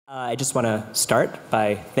I just want to start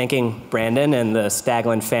by thanking Brandon and the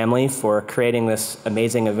Staglin family for creating this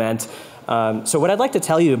amazing event. So what I'd like to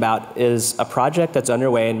tell you about is a project that's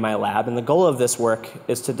underway in my lab, and the goal of this work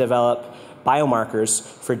is to develop biomarkers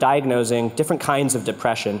for diagnosing different kinds of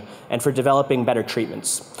depression and for developing better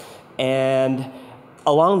treatments. And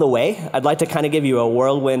along the way, I'd like to kind of give you a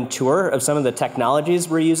whirlwind tour of some of the technologies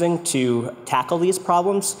we're using to tackle these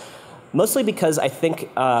problems, mostly because I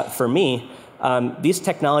think, for me, these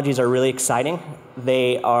technologies are really exciting.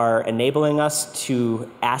 They are enabling us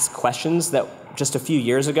to ask questions that just a few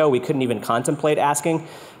years ago we couldn't even contemplate asking.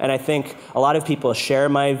 And I think a lot of people share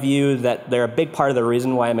my view that they're a big part of the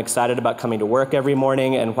reason why I'm excited about coming to work every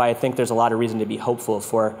morning and why I think there's a lot of reason to be hopeful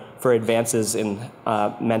for advances in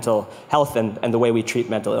mental health and the way we treat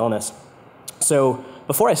mental illness. So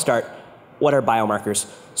before I start, what are biomarkers?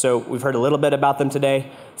 So we've heard a little bit about them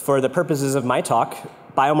today. For the purposes of my talk,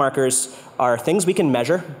 biomarkers are things we can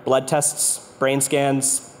measure: blood tests, brain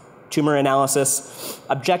scans, tumor analysis,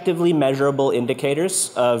 objectively measurable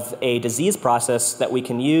indicators of a disease process that we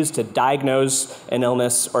can use to diagnose an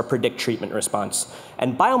illness or predict treatment response.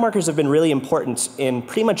 And biomarkers have been really important in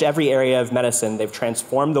pretty much every area of medicine. They've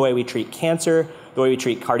transformed the way we treat cancer, the way we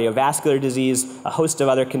treat cardiovascular disease, a host of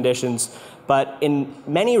other conditions. But in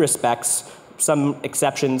many respects, some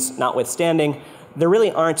exceptions notwithstanding, there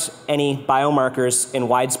really aren't any biomarkers in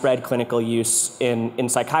widespread clinical use in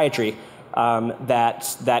psychiatry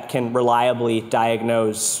that can reliably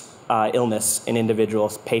diagnose illness in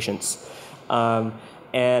individual patients.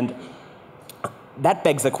 And that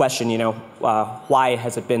begs the question, why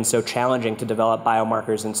has it been so challenging to develop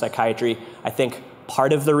biomarkers in psychiatry? I think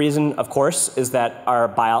part of the reason, of course, is that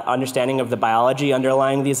our understanding of the biology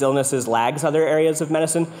underlying these illnesses lags other areas of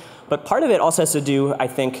medicine. But part of it also has to do, I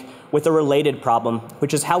think, with a related problem,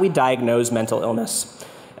 which is how we diagnose mental illness.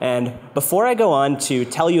 And before I go on to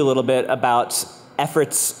tell you a little bit about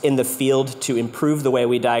efforts in the field to improve the way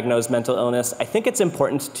we diagnose mental illness, I think it's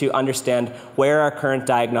important to understand where our current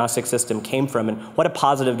diagnostic system came from and what a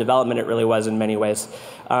positive development it really was in many ways.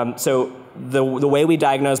 So the way we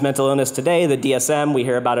diagnose mental illness today, the DSM, we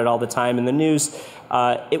hear about it all the time in the news,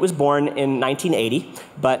 it was born in 1980,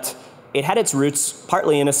 but it had its roots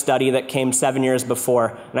partly in a study that came 7 years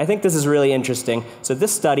before, and I think this is really interesting. So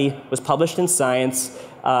this study was published in Science.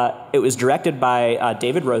 It was directed by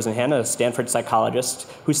David Rosenhan, a Stanford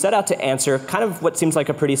psychologist, who set out to answer kind of what seems like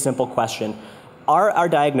a pretty simple question. Are our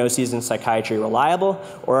diagnoses in psychiatry reliable,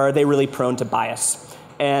 or are they really prone to bias?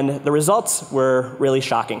 And the results were really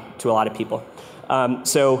shocking to a lot of people.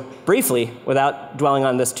 So briefly, without dwelling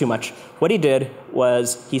on this too much, what he did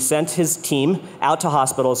was he sent his team out to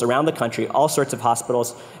hospitals around the country, all sorts of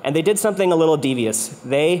hospitals, and they did something a little devious.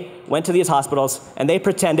 They went to these hospitals and they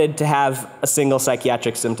pretended to have a single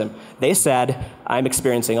psychiatric symptom. They said, I'm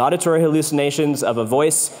experiencing auditory hallucinations of a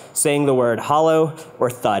voice saying the word hollow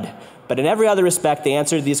or thud. But in every other respect, they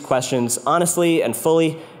answered these questions honestly and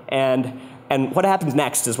fully, and what happened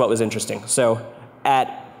next is what was interesting. So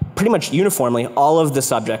at pretty much uniformly, all of the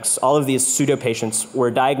subjects, all of these pseudo-patients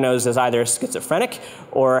were diagnosed as either schizophrenic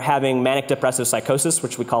or having manic depressive psychosis,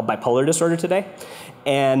 which we call bipolar disorder today.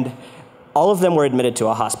 And all of them were admitted to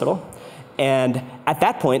a hospital. And at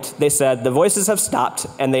that point, they said the voices have stopped,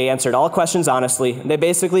 and they answered all questions honestly. They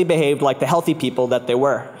basically behaved like the healthy people that they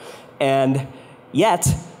were. And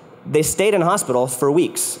yet, they stayed in hospital for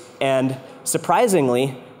weeks. And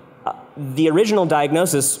surprisingly, the original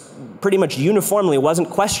diagnosis pretty much uniformly wasn't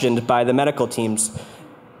questioned by the medical teams.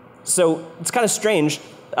 So it's kind of strange.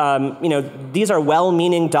 These are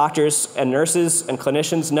well-meaning doctors and nurses and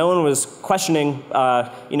clinicians. No one was questioning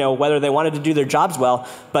whether they wanted to do their jobs well,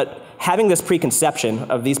 but having this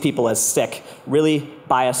preconception of these people as sick really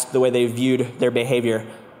biased the way they viewed their behavior.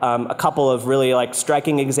 A couple of really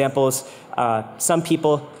striking examples. Some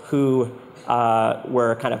people who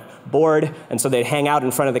were kind of bored, and so they'd hang out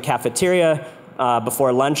in front of the cafeteria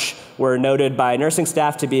before lunch, were noted by nursing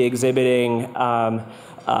staff to be exhibiting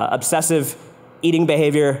obsessive eating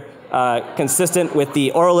behavior consistent with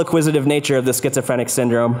the oral acquisitive nature of the schizophrenic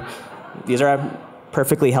syndrome. These are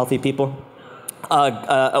perfectly healthy people.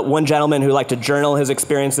 One gentleman who liked to journal his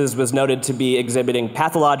experiences was noted to be exhibiting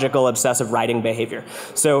pathological obsessive writing behavior.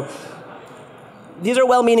 So these are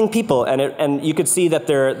well-meaning people, and you could see that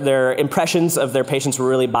their impressions of their patients were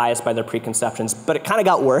really biased by their preconceptions. But it kind of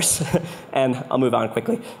got worse, and I'll move on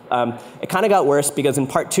quickly. It kind of got worse because in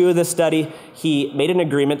part 2 of this study, he made an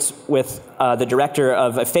agreement with the director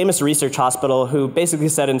of a famous research hospital who basically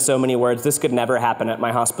said in so many words, this could never happen at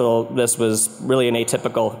my hospital. This was really an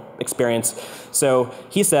atypical experience. So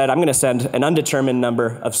he said, I'm going to send an undetermined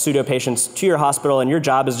number of pseudo-patients to your hospital, and your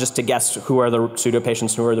job is just to guess who are the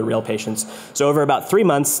pseudo-patients, who are the real patients. So over about 3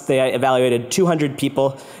 months, they evaluated 200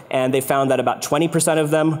 people, and they found that about 20%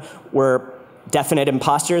 of them were definite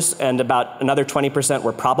imposters, and about another 20%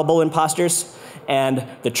 were probable imposters. And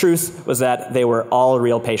the truth was that they were all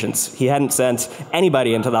real patients. He hadn't sent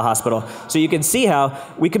anybody into the hospital. So you can see how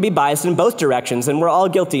we could be biased in both directions, and we're all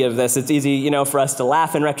guilty of this. It's easy, for us to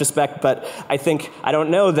laugh in retrospect, but I don't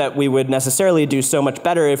know that we would necessarily do so much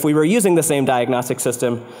better if we were using the same diagnostic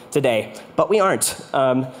system today. But we aren't.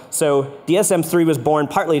 So DSM-3 was born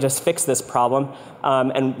partly to fix this problem.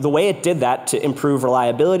 And the way it did that to improve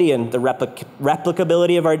reliability and the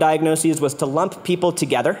replicability of our diagnoses was to lump people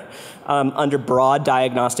together under broad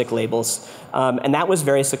diagnostic labels. And that was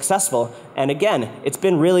very successful. And again, it's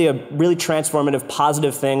been really a really transformative,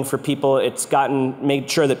 positive thing for people. It's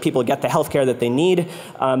made sure that people get the healthcare that they need.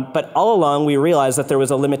 But all along, we realized that there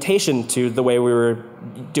was a limitation to the way we were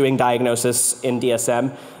doing diagnosis in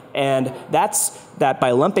DSM. And that's that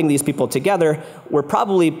by lumping these people together, we're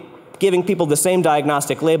probably giving people the same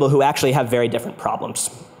diagnostic label who actually have very different problems.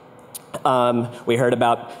 We heard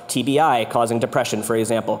about TBI causing depression, for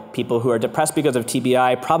example. People who are depressed because of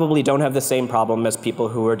TBI probably don't have the same problem as people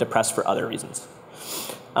who are depressed for other reasons.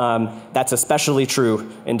 That's especially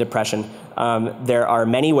true in depression. There are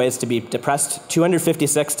many ways to be depressed,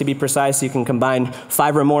 256 to be precise. You can combine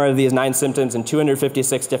 5 or more of these 9 symptoms in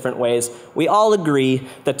 256 different ways. We all agree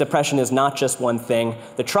that depression is not just one thing.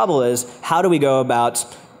 The trouble is, how do we go about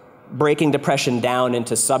breaking depression down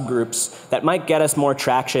into subgroups that might get us more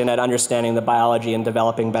traction at understanding the biology and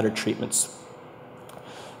developing better treatments?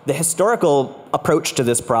 The historical approach to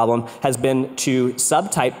this problem has been to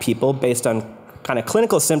subtype people based on kind of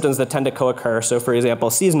clinical symptoms that tend to co-occur. So for example,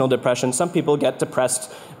 seasonal depression, some people get depressed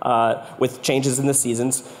with changes in the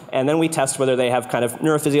seasons, and then we test whether they have kind of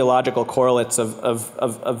neurophysiological correlates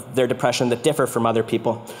of their depression that differ from other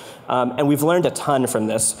people. And we've learned a ton from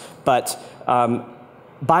this, but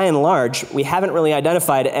by and large, we haven't really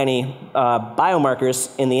identified any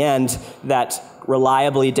biomarkers in the end that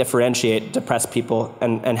reliably differentiate depressed people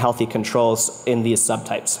and healthy controls in these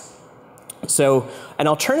subtypes. So an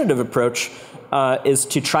alternative approach is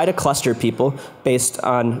to try to cluster people based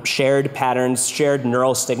on shared patterns, shared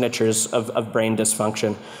neural signatures of brain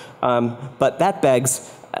dysfunction. But that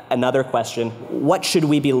begs another question. What should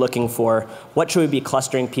we be looking for? What should we be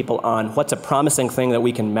clustering people on? What's a promising thing that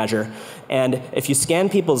we can measure? And if you scan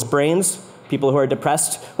people's brains, people who are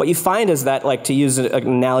depressed, what you find is that, like, to use an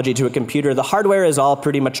analogy to a computer, the hardware is all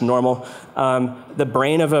pretty much normal. The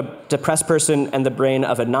brain of a depressed person and the brain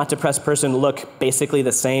of a not depressed person look basically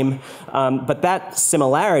the same. But that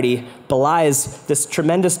similarity belies this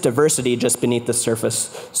tremendous diversity just beneath the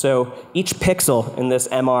surface. So each pixel in this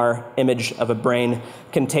MR image of a brain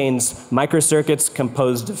contains microcircuits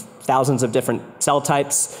composed of thousands of different cell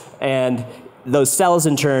types, and those cells,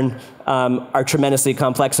 in turn, are tremendously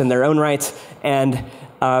complex in their own right. And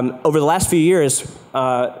over the last few years,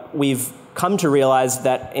 we've come to realize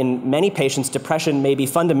that in many patients, depression may be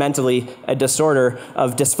fundamentally a disorder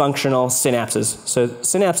of dysfunctional synapses. So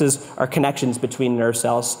synapses are connections between nerve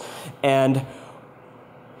cells. And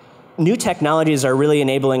new technologies are really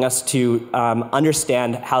enabling us to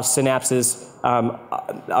understand how synapses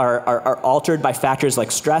are altered by factors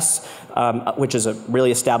like stress, which is a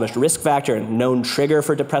really established risk factor and known trigger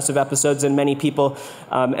for depressive episodes in many people.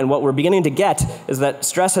 And what we're beginning to get is that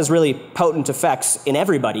stress has really potent effects in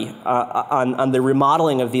everybody on the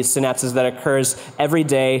remodeling of these synapses that occurs every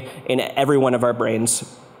day in every one of our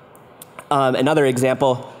brains. Another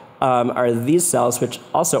example are these cells, which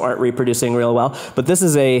also aren't reproducing real well. But this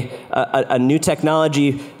is a new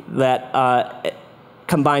technology that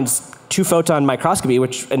combines 2-photon microscopy,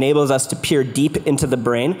 which enables us to peer deep into the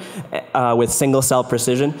brain with single-cell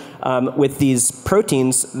precision with these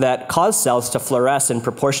proteins that cause cells to fluoresce in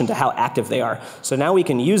proportion to how active they are. So now we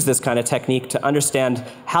can use this kind of technique to understand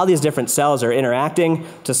how these different cells are interacting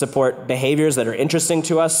to support behaviors that are interesting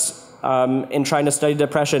to us in trying to study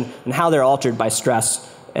depression, and how they're altered by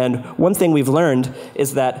stress. And one thing we've learned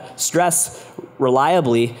is that stress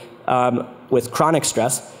reliably, with chronic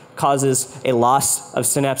stress, causes a loss of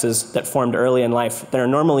synapses that formed early in life that are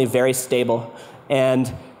normally very stable.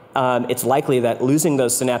 And it's likely that losing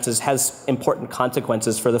those synapses has important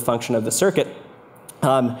consequences for the function of the circuit.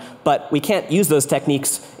 But we can't use those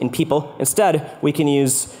techniques in people. Instead, we can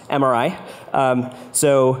use MRI.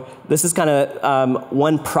 So this is kind of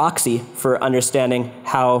one proxy for understanding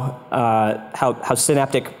how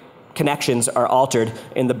synaptic connections are altered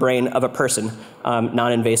in the brain of a person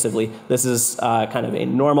non-invasively. This is kind of a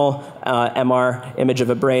normal MR image of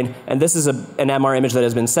a brain, and this is an MR image that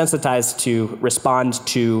has been sensitized to respond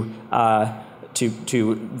to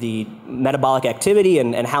the metabolic activity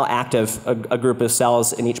and how active a group of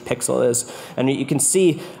cells in each pixel is. And you can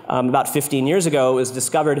see about 15 years ago it was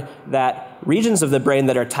discovered that regions of the brain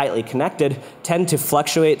that are tightly connected tend to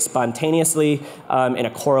fluctuate spontaneously in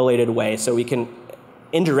a correlated way. So we can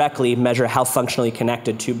indirectly measure how functionally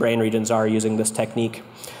connected two brain regions are using this technique.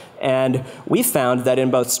 And we found that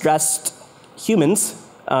in both stressed humans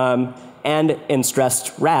and in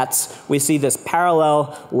stressed rats, we see this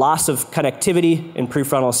parallel loss of connectivity in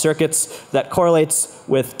prefrontal circuits that correlates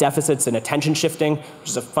with deficits in attention shifting, which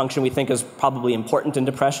is a function we think is probably important in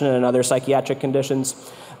depression and other psychiatric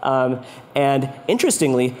conditions. And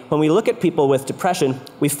interestingly, when we look at people with depression,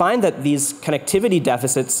 we find that these connectivity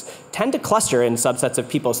deficits tend to cluster in subsets of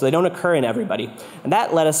people, so they don't occur in everybody. And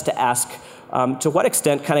that led us to ask, to what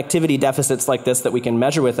extent connectivity deficits like this that we can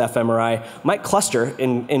measure with fMRI might cluster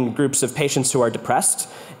in groups of patients who are depressed,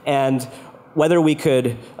 and whether we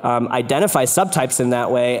could identify subtypes in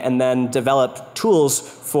that way and then develop tools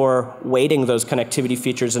for weighting those connectivity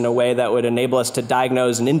features in a way that would enable us to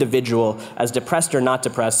diagnose an individual as depressed or not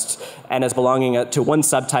depressed and as belonging to one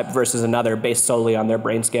subtype versus another based solely on their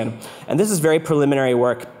brain scan. And this is very preliminary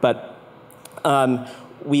work, but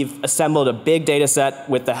we've assembled a big data set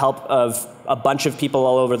with the help of a bunch of people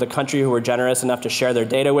all over the country who were generous enough to share their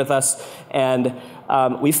data with us. And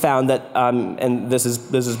we found that, and this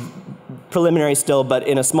is preliminary still, but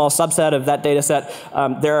in a small subset of that data set,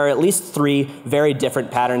 there are at least 3 very different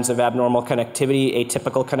patterns of abnormal connectivity,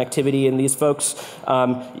 atypical connectivity in these folks.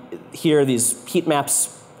 Here, these heat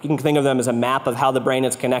maps, you can think of them as a map of how the brain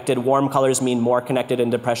is connected. Warm colors mean more connected in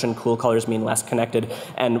depression, cool colors mean less connected.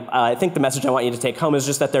 And I think the message I want you to take home is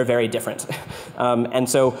just that they're very different. And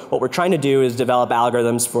so what we're trying to do is develop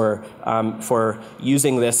algorithms for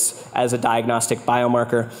using this as a diagnostic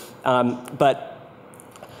biomarker.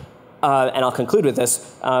 And I'll conclude with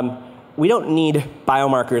this. We don't need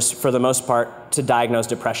biomarkers for the most part to diagnose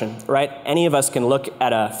depression, right? Any of us can look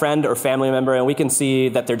at a friend or family member and we can see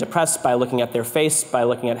that they're depressed by looking at their face, by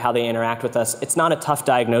looking at how they interact with us. It's not a tough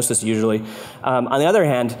diagnosis usually. On the other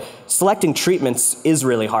hand, selecting treatments is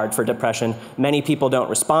really hard for depression. Many people don't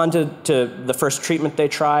respond to the first treatment they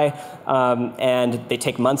try, and they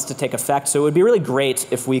take months to take effect. So it would be really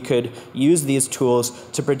great if we could use these tools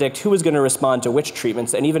to predict who is going to respond to which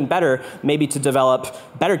treatments, and even better, maybe to develop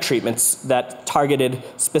better treatments that targeted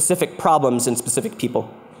specific problems in specific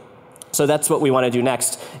people. So that's what we want to do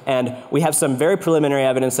next. And we have some very preliminary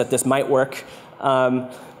evidence that this might work.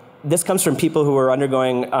 This comes from people who are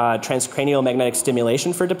undergoing transcranial magnetic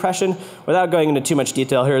stimulation for depression. Without going into too much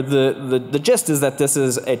detail here, the gist is that this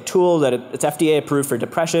is a tool that it's FDA approved for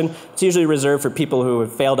depression. It's usually reserved for people who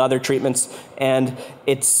have failed other treatments, and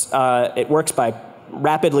it works by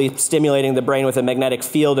rapidly stimulating the brain with a magnetic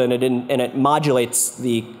field, and it modulates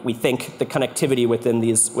we think the connectivity within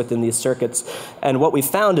these circuits. And what we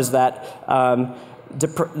found is that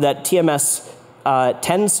that TMS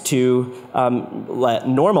tends to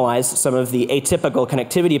normalize some of the atypical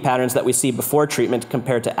connectivity patterns that we see before treatment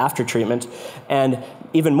compared to after treatment. And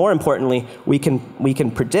even more importantly, we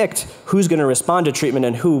can predict who's going to respond to treatment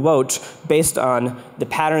and who won't based on the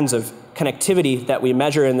patterns of connectivity that we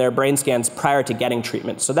measure in their brain scans prior to getting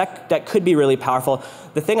treatment. So that could be really powerful.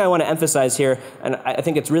 The thing I want to emphasize here, and I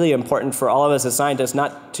think it's really important for all of us as scientists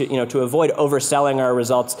not to avoid overselling our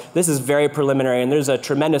results. This is very preliminary, and there's a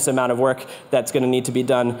tremendous amount of work that's going to need to be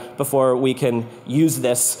done before we can use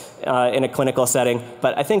this in a clinical setting.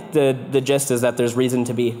 But I think the gist is that there's reason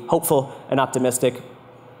to be hopeful and optimistic.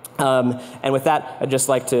 And with that, I'd just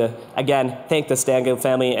like to, again, thank the Stangl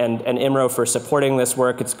family and IMRO for supporting this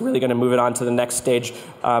work. It's really going to move it on to the next stage,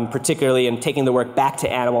 particularly in taking the work back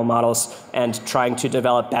to animal models and trying to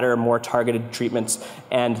develop better, more targeted treatments.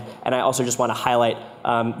 And I also just want to highlight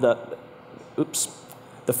the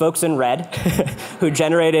folks in red who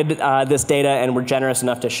generated this data and were generous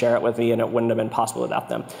enough to share it with me, and it wouldn't have been possible without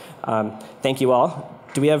them. Thank you all.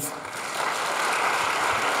 Do we have...